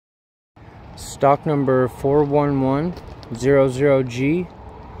Stock number 41100G.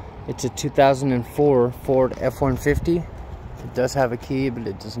 It's a 2004 Ford F-150. It does have a key, but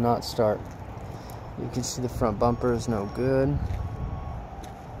it does not start. You can see the front bumper is no good.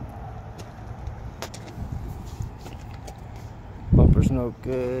 Bumper's no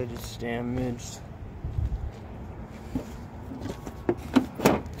good, it's damaged.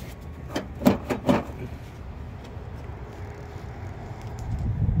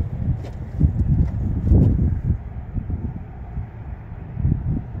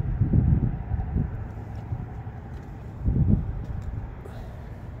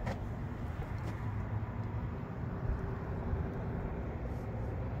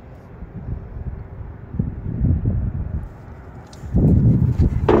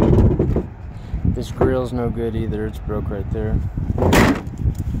 This grill's no good either, it's broke right there.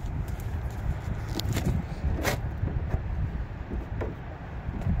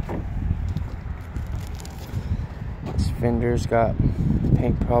 This fender's got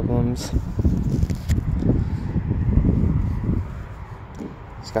paint problems.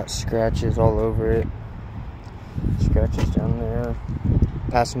 It's got scratches all over it. Scratches down there.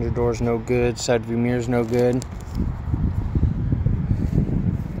 Passenger door's no good, side view mirror's no good.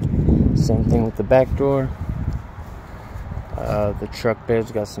 Same thing with the back door. The truck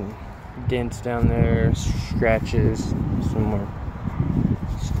bed's got some dents down there, scratches, some more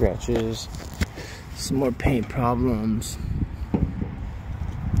scratches, some more paint problems.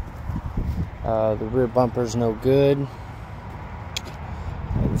 The rear bumper's no good.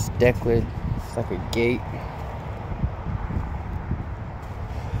 This deck lid, it's like a gate.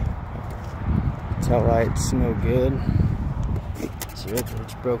 Tail light's no good. See right there,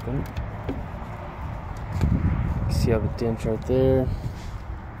 it's broken. See all the dents right there.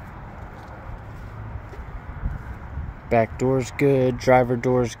 Back door's good, driver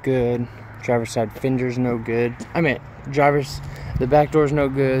door's good, driver side fender's no good. The back door's no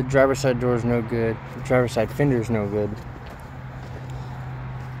good, driver side door's no good, driver side fender's no good.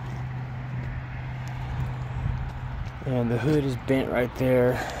 And the hood is bent right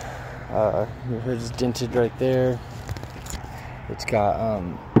there. The hood is dented right there. It's got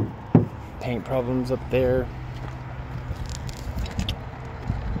paint problems up there.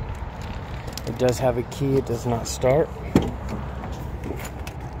 It does have a key, it does not start.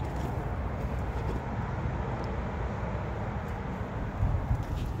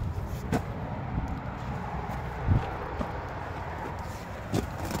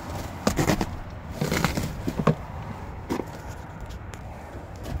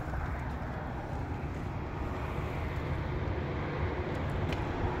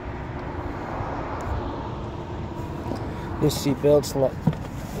 This seat belt's like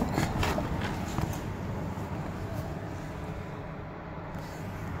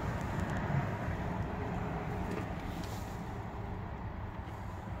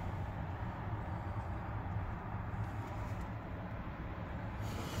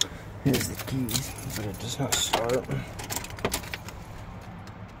here's the keys, but it does not start.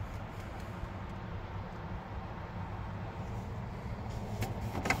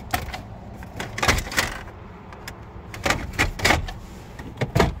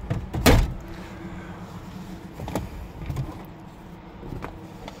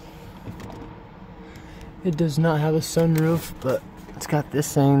 It does not have a sunroof, but it's got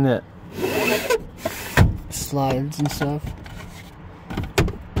this thing that slides and stuff.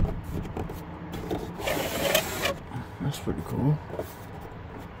 That's pretty cool.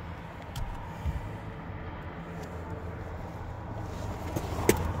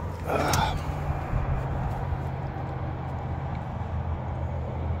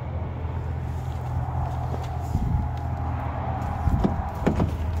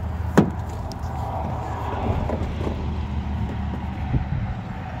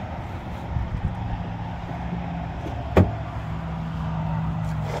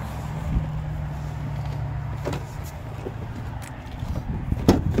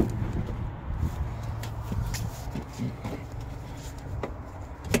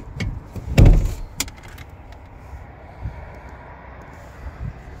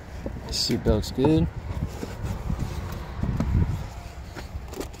 Seatbelt's good.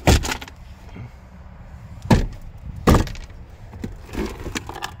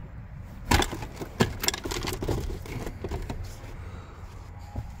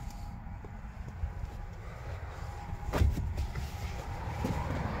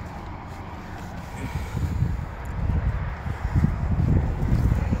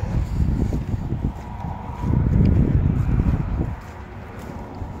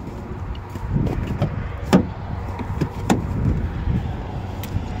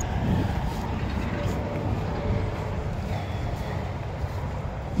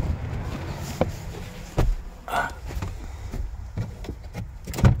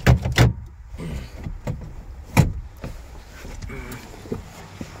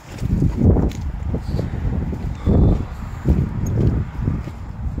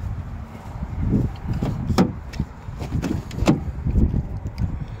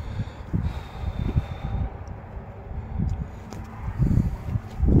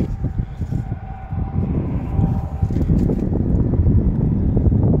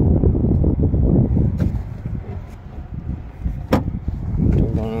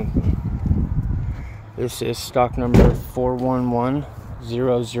 This is stock number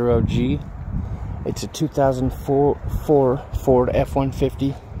 41100G. It's a 2004 Ford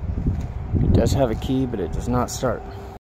F-150. It does have a key, but it does not start.